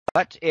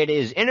But it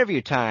is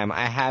interview time.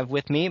 I have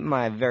with me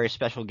my very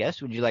special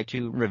guest. Would you like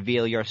to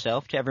reveal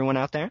yourself to everyone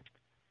out there?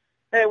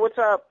 Hey, what's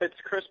up? It's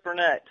Chris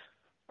Burnett.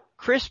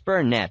 Chris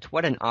Burnett,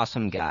 what an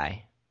awesome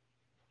guy.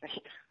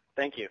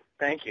 Thank you.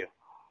 Thank you.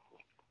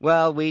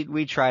 Well,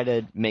 we try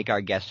to make our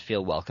guests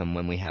feel welcome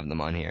when we have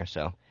them on here,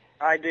 so.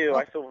 I do.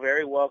 I feel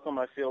very welcome.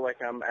 I feel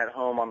like I'm at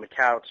home on the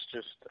couch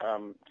just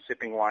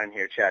sipping wine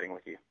here, chatting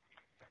with you.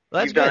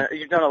 Well, that's good.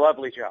 You've done a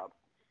lovely job.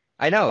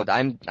 I know.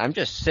 I'm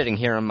just sitting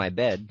here on my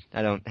bed.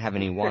 I don't have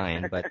any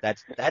wine, but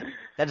that's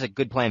a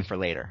good plan for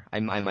later. I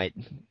might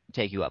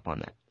take you up on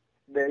that.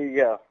 There you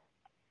go.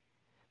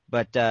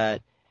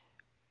 But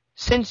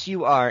since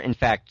you are in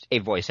fact a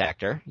voice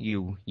actor,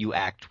 you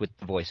act with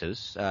the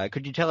voices.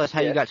 Could you tell us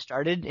how you got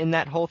started in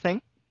that whole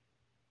thing?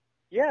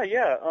 Yeah.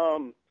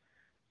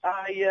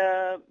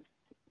 I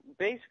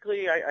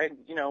basically I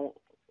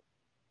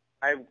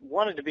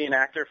wanted to be an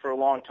actor for a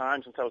long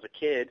time since I was a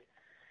kid,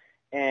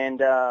 and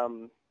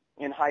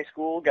in high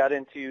school got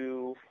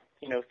into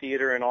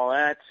theater and all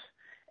that,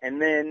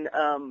 and then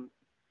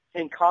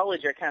in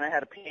college I kind of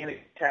had a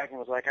panic attack and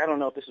was like, I don't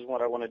know if this is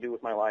what I want to do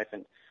with my life,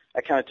 and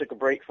I kind of took a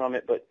break from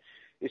it. But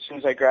as soon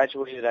as I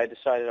graduated, I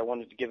decided I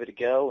wanted to give it a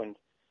go, and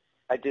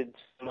I did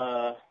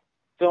some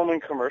film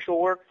and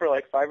commercial work for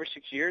like 5 or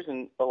 6 years,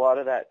 and a lot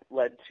of that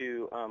led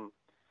to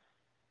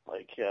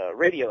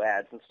radio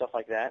ads and stuff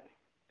like that.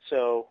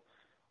 So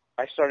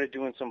I started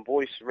doing some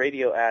voice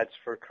radio ads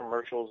for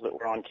commercials that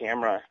were on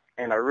camera,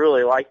 and I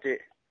really liked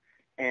it.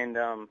 And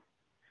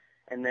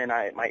then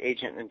my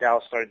agent in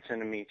Dallas started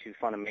sending me to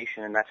Funimation,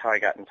 and that's how I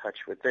got in touch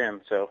with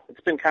them. So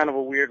it's been kind of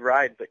a weird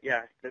ride, but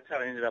yeah, that's how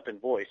I ended up in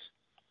voice.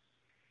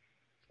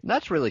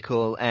 That's really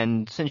cool.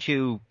 And since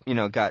you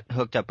got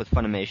hooked up with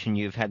Funimation,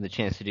 you've had the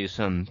chance to do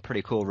some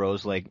pretty cool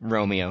roles like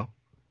Romeo.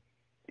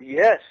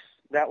 Yes,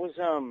 that was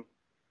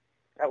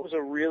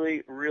a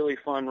really, really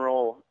fun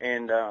role,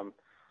 and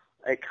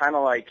it kind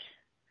of like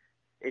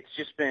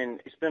it's been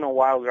a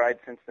wild ride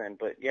since then.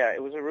 But yeah,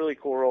 it was a really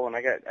cool role, and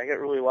I got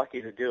really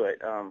lucky to do it.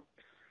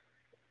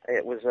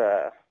 It was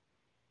I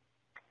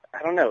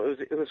don't know,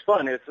 it was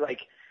fun. It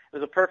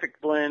was a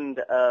perfect blend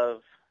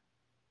of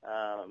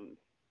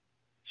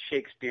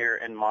Shakespeare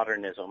and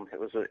modernism. It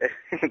was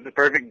the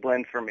perfect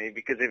blend for me,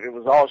 because if it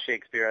was all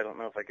Shakespeare, I don't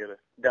know if I could have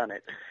done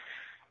it.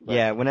 But,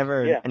 yeah,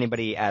 whenever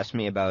anybody asks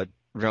me about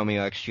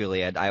Romeo x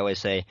Juliet, I always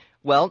say,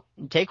 well,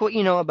 take what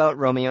you know about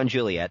Romeo and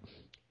Juliet,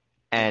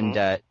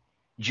 and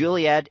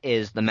Juliet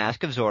is the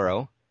Mask of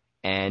Zorro,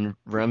 and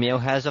Romeo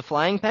has a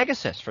flying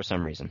Pegasus for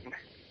some reason.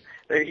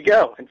 There you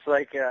go. It's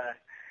like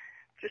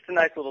just a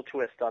nice little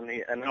twist on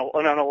an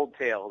old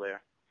tale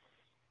there.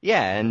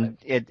 Yeah, and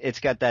it's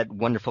got that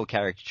wonderful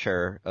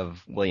caricature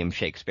of William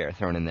Shakespeare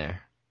thrown in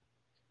there.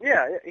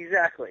 Yeah,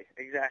 exactly.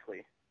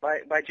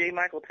 By J.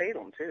 Michael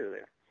Tatum too.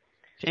 There.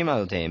 J.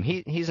 Michael Tatum,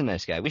 he's a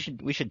nice guy. We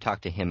should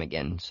talk to him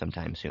again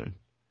sometime soon.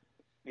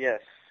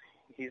 Yes,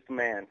 he's the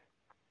man.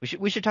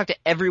 We should talk to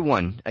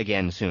everyone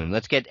again soon.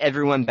 Let's get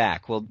everyone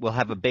back. We'll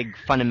have a big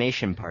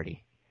Funimation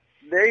party.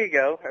 There you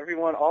go.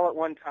 Everyone all at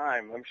one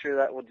time. I'm sure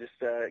that will just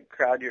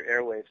crowd your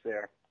airwaves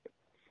there.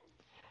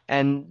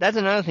 And that's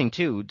another thing,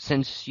 too.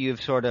 Since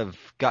you've sort of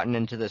gotten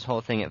into this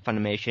whole thing at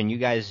Funimation, you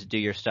guys do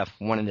your stuff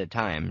one at a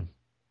time.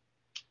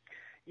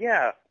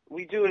 Yeah,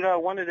 we do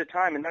it one at a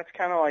time, and that's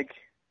kind of like,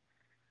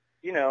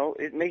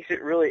 it makes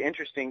it really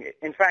interesting.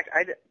 In fact,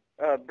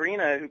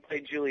 Brina, who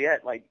played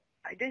Juliet,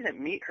 I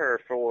didn't meet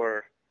her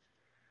for,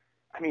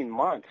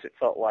 months, it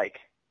felt like.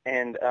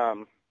 And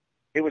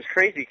it was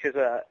crazy because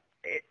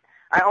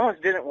I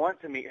almost didn't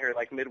want to meet her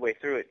midway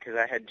through it, because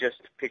I had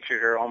just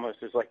pictured her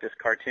almost as this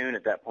cartoon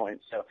at that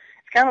point. So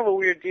it's kind of a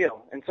weird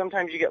deal. And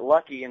sometimes you get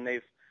lucky and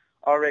they've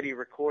already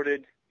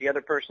recorded the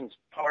other person's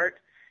part,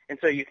 and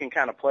so you can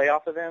kind of play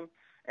off of them.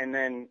 And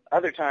then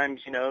other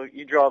times,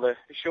 you draw the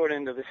short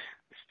end of the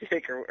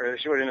stick or the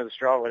short end of the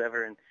straw or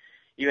whatever, and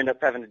you end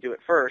up having to do it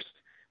first,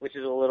 which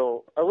is a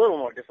little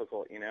more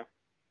difficult,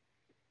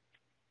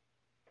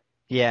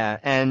 Yeah,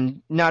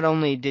 and not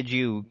only did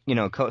you,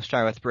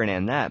 co-star with Burnett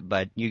in that,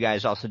 but you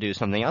guys also do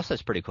something else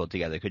that's pretty cool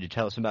together. Could you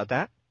tell us about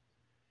that?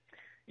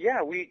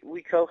 Yeah, we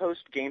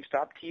co-host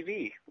GameStop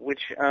TV,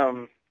 which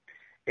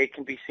it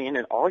can be seen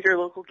in all your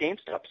local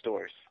GameStop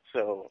stores.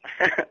 So,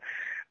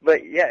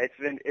 but yeah,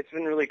 it's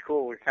been really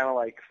cool. We're kind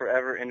of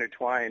forever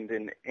intertwined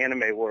in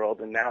anime world,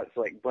 and now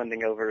it's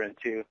blending over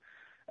into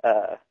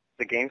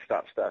the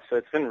GameStop stuff. So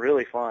it's been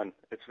really fun.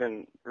 It's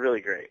been really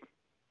great.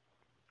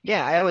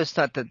 Yeah, I always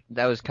thought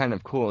that was kind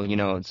of cool.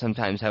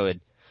 Sometimes I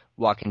would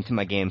walk into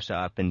my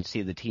GameStop and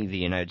see the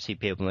TV, and I'd see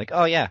people like,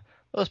 oh yeah,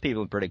 those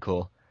people are pretty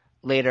cool.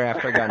 Later,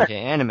 after I got into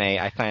anime,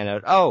 I find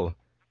out, oh,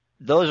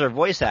 those are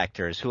voice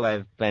actors who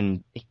I've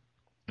been,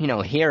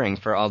 hearing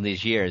for all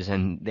these years,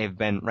 and they've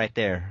been right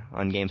there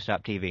on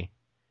GameStop TV.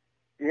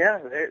 Yeah,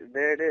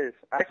 there it is.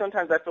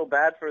 Sometimes I feel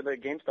bad for the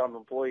GameStop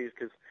employees,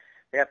 because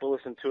they have to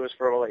listen to us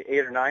for 8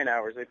 or 9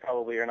 hours. They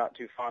probably are not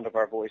too fond of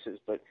our voices,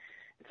 but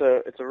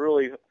it's a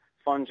really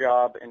fun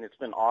job, and it's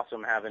been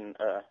awesome having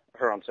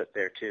her on set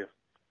there too.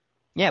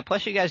 Yeah,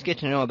 plus you guys get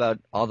to know about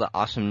all the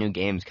awesome new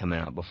games coming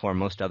out before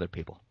most other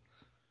people.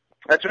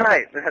 That's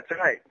right. That's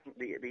right.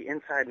 The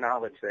inside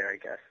knowledge there, I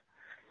guess.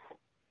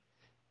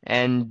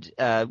 And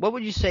what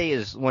would you say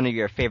is one of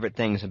your favorite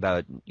things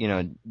about,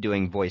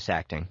 doing voice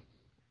acting?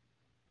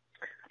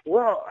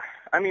 Well,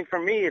 I mean, for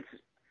me, it's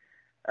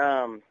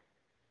I'm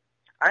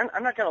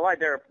not gonna lie.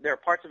 There are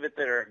parts of it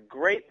that are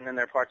great, and then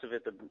there are parts of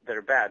it that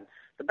are bad.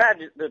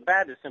 The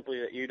bad is simply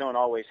that you don't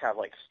always have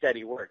like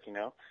steady work, you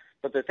know.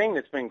 But the thing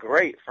that's been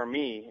great for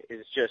me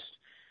is just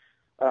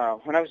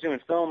when I was doing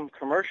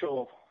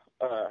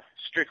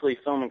strictly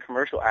film and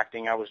commercial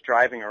acting, I was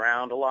driving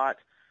around a lot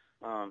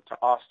to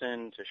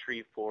Austin, to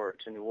Shreveport,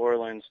 to New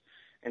Orleans,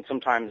 and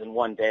sometimes in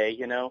one day,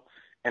 you know.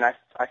 And I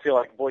feel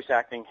like voice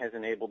acting has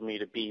enabled me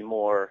to be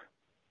more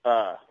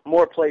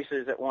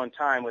places at one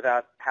time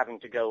without having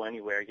to go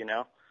anywhere, you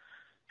know.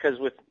 Because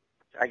with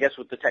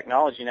the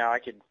technology now, I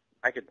could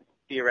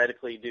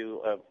theoretically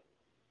do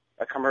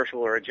a commercial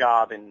or a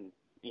job in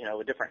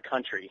a different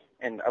country,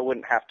 and I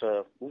wouldn't have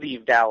to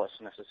leave Dallas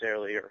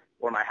necessarily or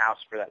my house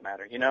for that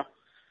matter, you know.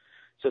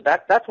 So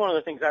that's one of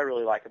the things I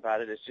really like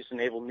about it. It's just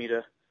enabled me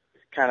to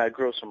kind of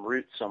grow some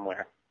roots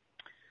somewhere.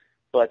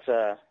 But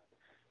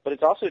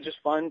it's also just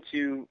fun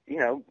to,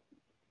 you're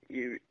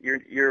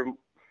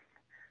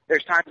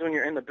there's times when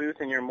you're in the booth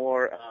and you're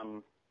more,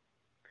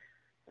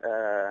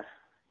 I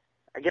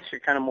guess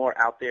you're kind of more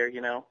out there,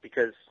 you know,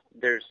 because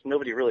there's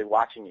nobody really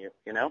watching you,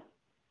 you know?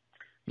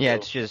 Yeah, So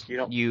it's just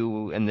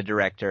you and the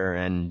director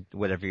and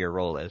whatever your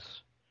role is.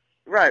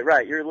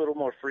 Right. You're a little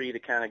more free to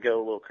kind of go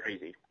a little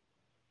crazy.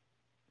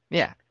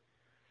 Yeah.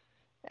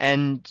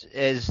 And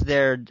is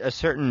there a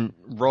certain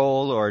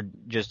role or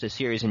just a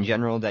series in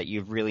general that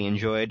you've really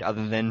enjoyed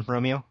other than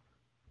Romeo?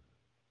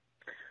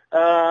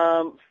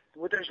 Well,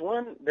 there's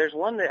one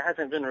that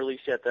hasn't been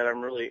released yet that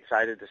I'm really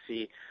excited to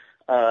see.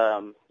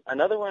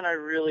 Another one I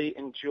really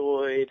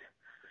enjoyed.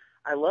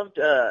 I loved.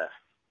 There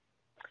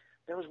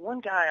was one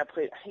guy I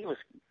played. I think it was.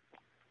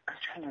 I'm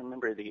trying to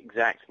remember the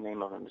exact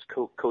name of him. It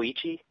was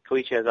Koichi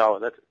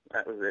Hazawa.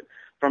 That was it,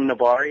 from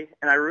Nobari,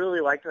 and I really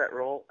liked that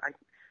role. I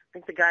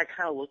think the guy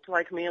kind of looked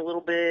like me a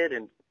little bit,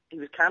 and he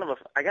was kind of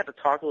I got to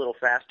talk a little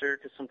faster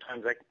because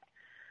sometimes I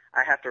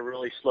have to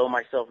really slow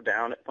myself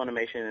down at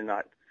Funimation and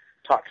not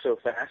talk so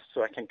fast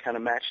so I can kind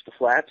of match the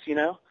flaps, you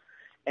know.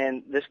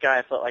 And this guy,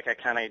 I felt like I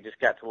kind of just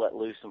got to let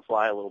loose and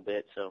fly a little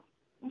bit, so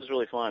it was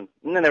really fun.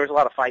 And then there was a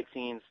lot of fight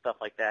scenes, stuff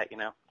like that, you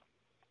know.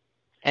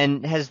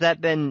 And has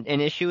that been an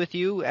issue with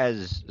you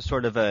as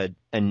sort of a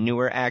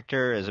newer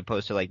actor as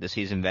opposed to like the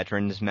seasoned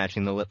veterans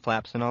matching the lip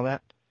flaps and all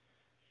that?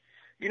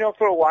 You know,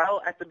 for a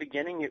while at the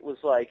beginning it was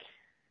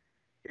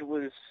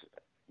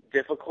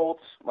difficult,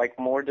 like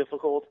more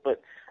difficult,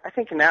 but I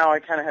think now I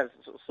kind of have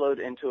slowed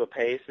into a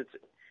pace.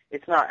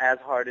 It's not as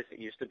hard as it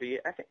used to be.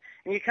 I think,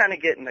 and you kind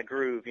of get in the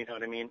groove, you know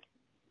what I mean?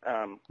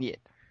 Yeah.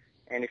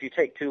 And if you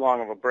take too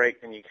long of a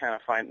break, then you kind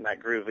of find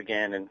that groove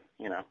again, and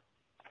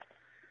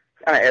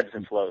kind of ebbs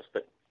and flows.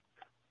 But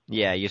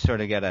yeah, you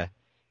sort of gotta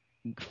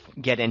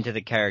get into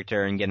the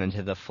character and get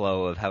into the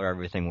flow of how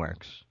everything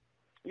works.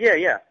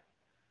 Yeah.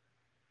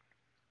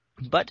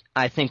 But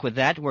I think with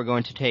that, we're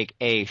going to take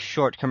a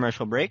short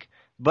commercial break.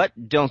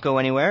 But don't go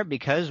anywhere,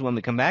 because when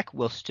we come back,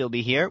 we'll still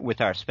be here with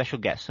our special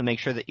guest. So make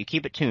sure that you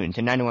keep it tuned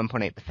to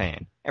 91.8 The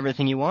Fan.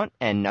 Everything you want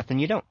and nothing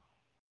you don't.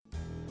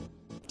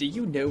 Do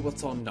you know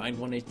what's on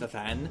 918 The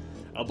Fan?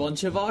 A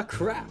bunch of our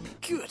crap.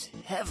 Good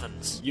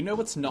heavens. You know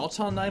what's not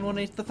on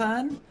 918 The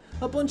Fan?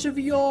 A bunch of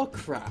your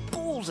crap.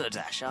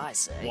 Balderdash, I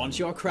say. Want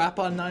your crap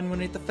on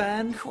 918 The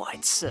Fan?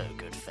 Quite so,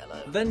 good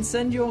fellow. Then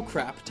send your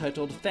crap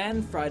titled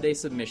Fan Friday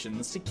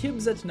submissions to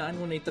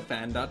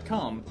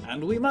kibs@918thefan.com,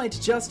 and we might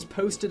just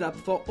post it up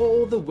for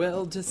all the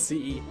world to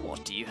see.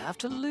 What do you have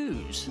to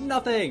lose?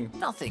 Nothing.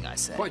 Nothing, I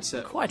say. Quite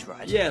so. Quite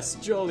right. Yes,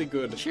 jolly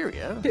good.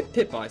 Cheerio.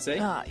 Pip, I say.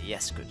 Ah,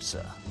 yes, good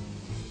sir.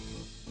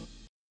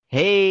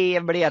 Hey,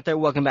 everybody out there,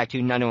 welcome back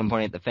to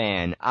 91.8 The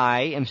Fan.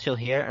 I am still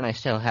here, and I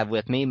still have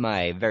with me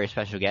my very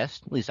special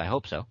guest. At least I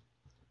hope so.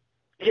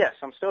 yes,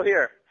 I'm still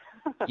here.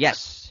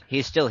 Yes,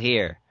 he's still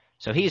here.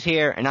 So he's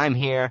here, and I'm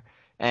here,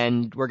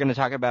 and we're going to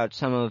talk about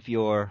some of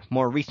your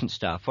more recent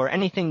stuff, or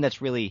anything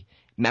that's really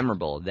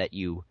memorable that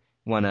you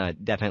want to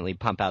definitely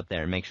pump out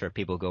there and make sure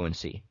people go and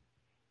see.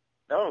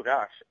 Oh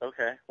gosh.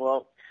 Okay.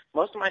 Well,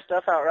 most of my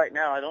stuff out right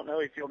now. I don't know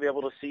if you'll be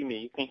able to see me.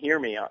 You can hear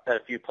me at a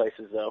few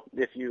places though,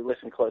 if you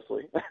listen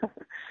closely.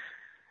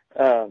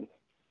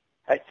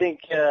 I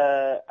think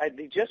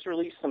they just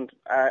released some.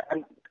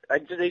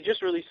 They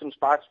just released some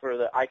spots for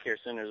the Eye Care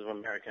Centers of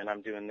America, and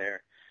I'm doing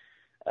their.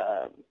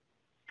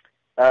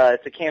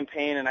 It's a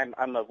campaign, and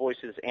I'm the voice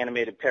of this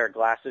animated pair of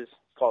glasses.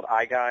 It's called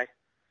Eye Guy.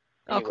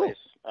 Anyways,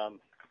 Oh, cool.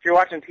 If you're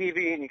watching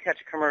TV and you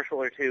catch a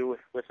commercial or two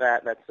with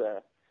that,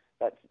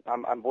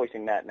 I'm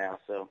voicing that now.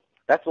 So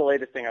that's the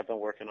latest thing I've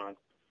been working on.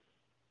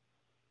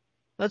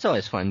 That's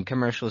always fun.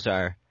 Commercials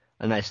are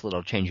a nice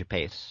little change of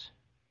pace.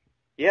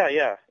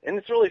 Yeah, and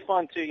it's really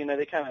fun too. You know,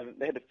 they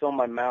had to film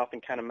my mouth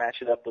and kind of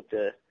match it up with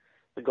the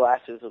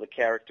glasses of the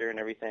character and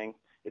everything.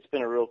 It's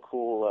been a real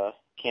cool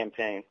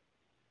campaign.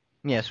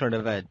 Yeah, sort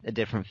of a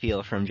different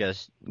feel from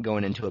just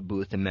going into a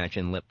booth and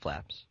matching lip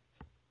flaps.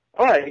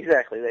 All right,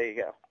 exactly. There you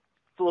go.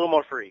 It's a little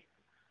more free.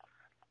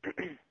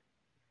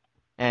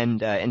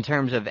 And in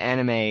terms of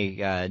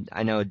anime,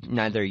 I know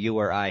neither you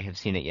or I have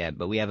seen it yet,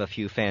 but we have a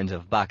few fans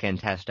of Bach and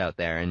Test out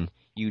there, and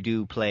you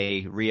do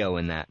play Rio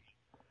in that.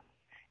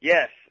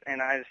 Yes,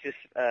 and I was just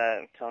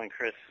telling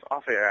Chris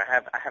off air,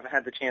 I haven't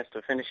had the chance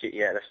to finish it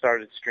yet. I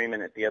started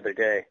streaming it the other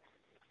day.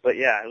 But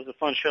yeah, it was a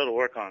fun show to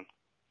work on.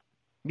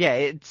 Yeah,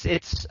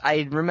 it's.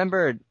 I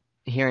remember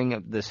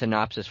hearing the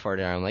synopsis for it,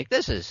 and I'm like,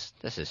 this is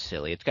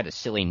silly. It's got a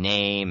silly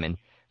name,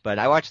 but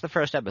I watched the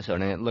first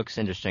episode, and it looks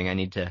interesting. I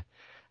need to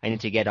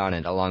get on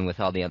it along with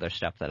all the other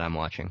stuff that I'm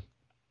watching.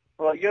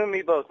 Well, you and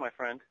me both, my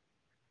friend.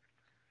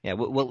 Yeah,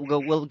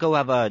 we'll go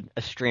have a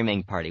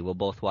streaming party. We'll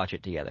both watch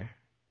it together.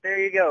 There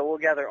you go. We'll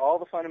gather all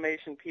the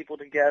Funimation people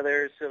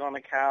together, sit on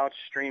the couch,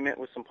 stream it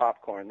with some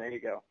popcorn. There you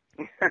go.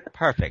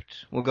 Perfect.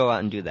 We'll go out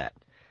and do that.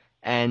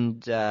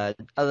 And other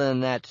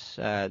than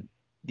that,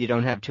 you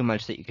don't have too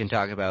much that you can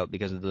talk about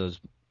because of those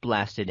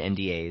blasted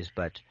NDAs,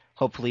 but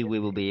hopefully we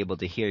will be able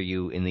to hear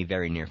you in the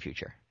very near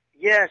future.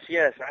 Yes,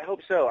 I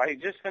hope so. I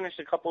just finished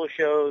a couple of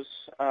shows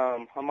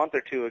a month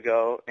or two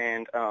ago,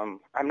 and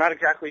I'm not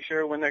exactly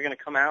sure when they're going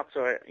to come out,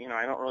 so I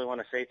don't really want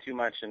to say too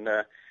much and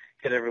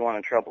get everyone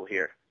in trouble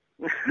here.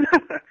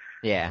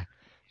 Yeah,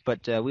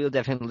 but we'll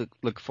definitely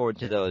look forward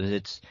to those.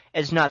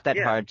 It's not that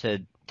hard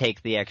to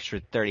take the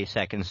extra 30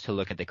 seconds to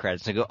look at the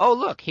credits and go, oh,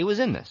 look, he was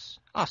in this.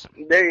 Awesome.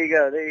 There you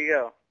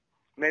go.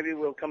 Maybe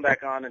we'll come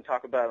back on and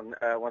talk about them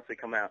once they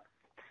come out.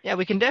 Yeah,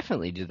 we can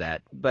definitely do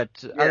that.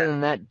 But other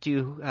than that,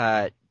 do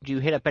you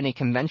hit up any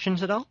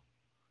conventions at all?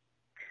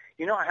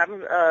 I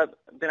haven't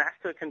been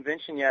asked to a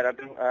convention yet. I've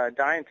been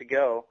dying to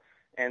go,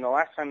 and the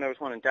last time there was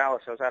one in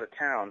Dallas, I was out of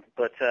town.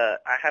 But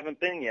I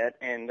haven't been yet,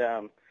 and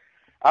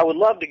I would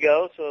love to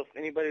go. So if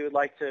anybody would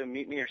like to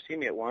meet me or see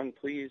me at one,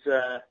 please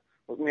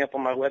look me up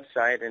on my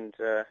website and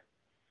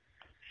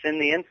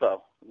send the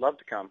info. I'd love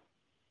to come.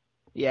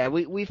 Yeah,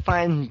 we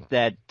find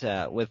that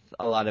with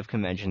a lot of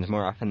conventions,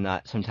 more often than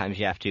not, sometimes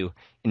you have to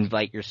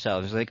invite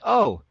yourselves. Like,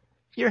 oh,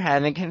 you're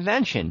having a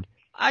convention.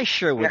 I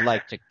sure would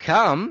like to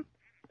come.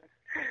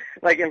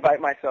 Like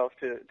invite myself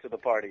to the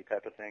party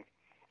type of thing.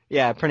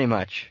 Yeah, pretty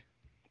much.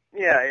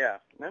 Yeah.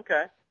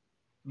 Okay.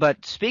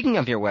 But speaking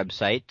of your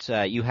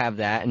website, you have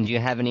that, and do you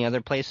have any other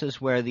places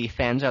where the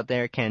fans out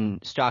there can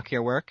stalk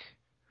your work?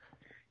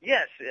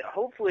 Yes,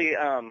 hopefully,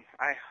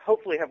 I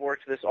hopefully have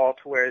worked this all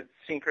to where it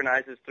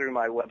synchronizes through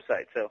my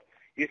website. So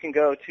you can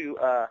go to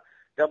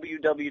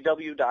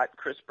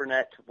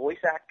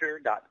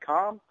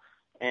www.chrisburnettvoiceactor.com,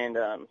 and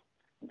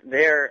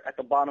there at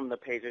the bottom of the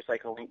page there's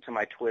like a link to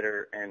my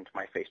Twitter and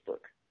my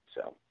Facebook.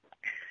 So,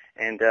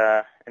 and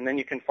then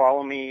you can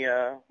follow me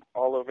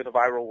all over the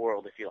viral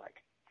world if you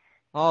like.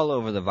 All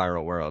over the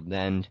viral world,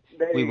 and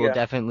we will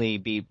definitely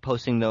be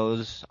posting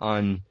those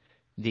on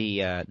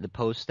the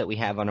posts that we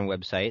have on our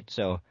website.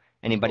 So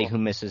anybody who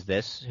misses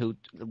this,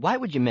 why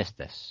would you miss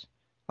this?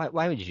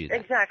 Why would you do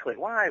that? Exactly.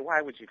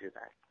 Why would you do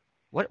that?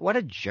 What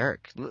a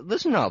jerk!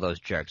 Listen to all those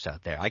jerks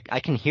out there. I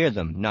can hear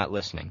them not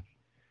listening.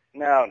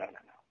 No.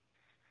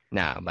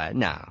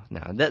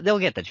 They'll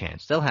get the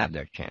chance. They'll have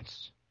their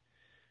chance.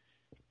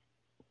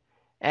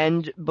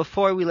 And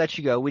before we let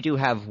you go, we do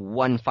have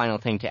one final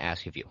thing to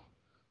ask of you.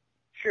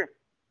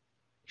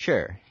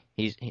 Sure.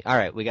 All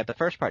right, we got the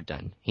first part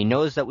done. He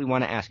knows that we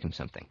want to ask him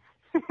something.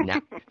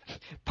 Now,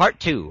 part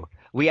 2.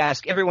 We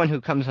ask everyone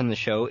who comes on the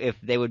show if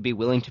they would be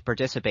willing to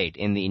participate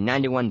in the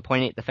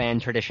 91.8 The Fan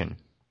tradition.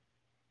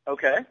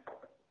 Okay.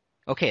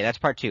 Okay, that's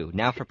part 2.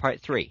 Now for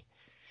part 3.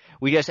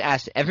 We just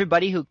asked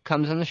everybody who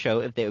comes on the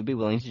show if they would be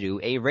willing to do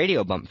a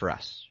radio bump for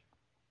us.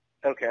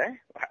 Okay.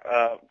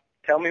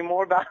 Tell me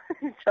more about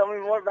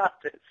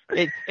this.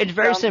 It's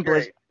very simple.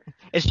 Great.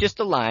 It's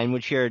just a line,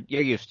 which you're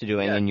used to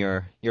doing in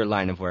your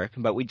line of work.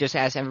 But we just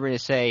ask everybody to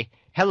say,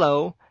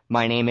 hello,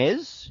 my name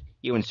is,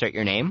 you insert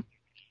your name.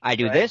 I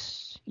do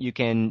this. You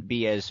can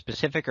be as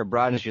specific or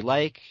broad as you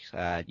like.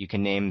 You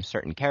can name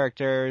certain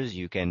characters.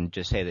 You can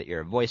just say that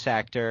you're a voice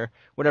actor.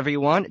 Whatever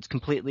you want. It's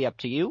completely up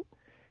to you.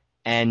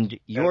 And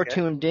you're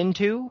tuned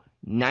into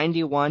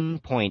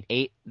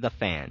 91.8 The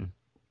Fan.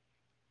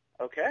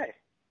 Okay.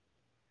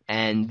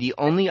 And the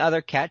only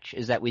other catch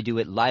is that we do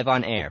it live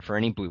on air for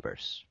any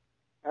bloopers.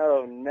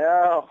 Oh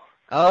no!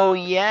 Oh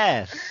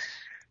yes!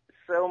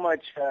 So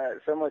much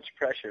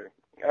pressure.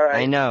 All right.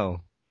 I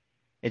know.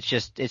 It's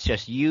just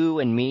you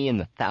and me and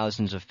the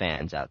thousands of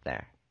fans out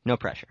there. No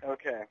pressure.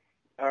 Okay.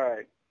 All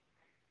right.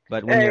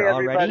 But when you're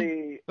all ready.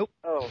 Everybody.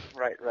 Oh,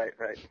 right.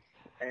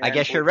 And I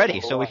guess you're ready,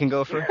 so we can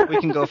go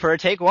for a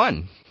take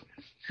 1.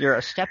 You're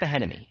a step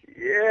ahead of me.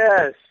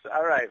 Yes.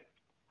 All right.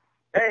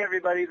 Hey,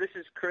 everybody, this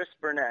is Chris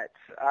Burnett.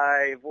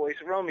 I voice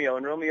Romeo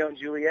in Romeo and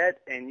Juliet,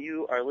 and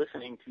you are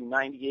listening to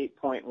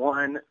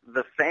 98.1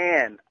 The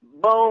Fan.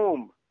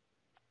 Boom!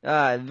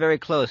 Very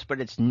close, but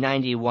it's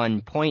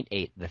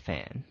 91.8 The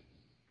Fan.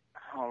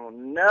 Oh,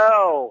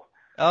 no!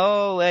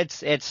 Oh,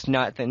 it's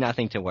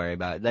nothing to worry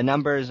about. The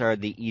numbers are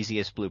the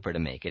easiest blooper to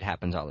make. It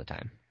happens all the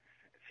time.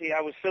 See,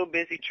 I was so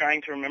busy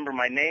trying to remember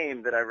my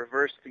name that I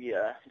reversed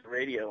the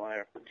radio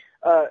wire.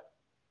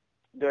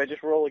 Do I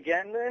just roll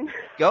again, then?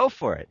 Go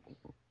for it.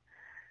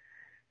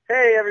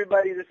 Hey,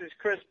 everybody, this is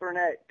Chris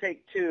Burnett,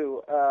 take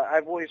two.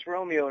 I voice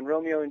Romeo in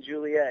Romeo and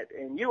Juliet,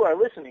 and you are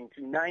listening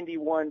to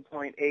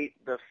 91.8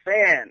 The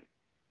Fan.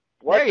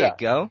 What's there you up?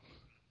 go.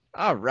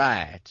 All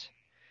right.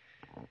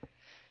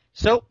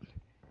 So,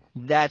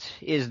 that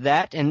is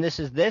that, and this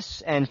is this.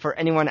 And for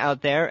anyone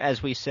out there,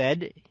 as we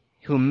said,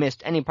 who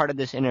missed any part of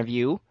this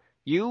interview,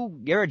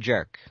 you're a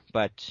jerk.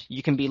 But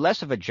you can be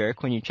less of a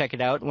jerk when you check it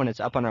out when it's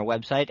up on our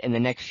website in the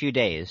next few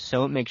days.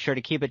 So make sure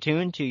to keep it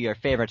tuned to your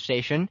favorite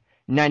station,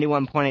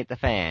 91.8 The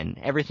Fan.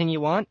 Everything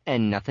you want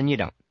and nothing you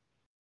don't.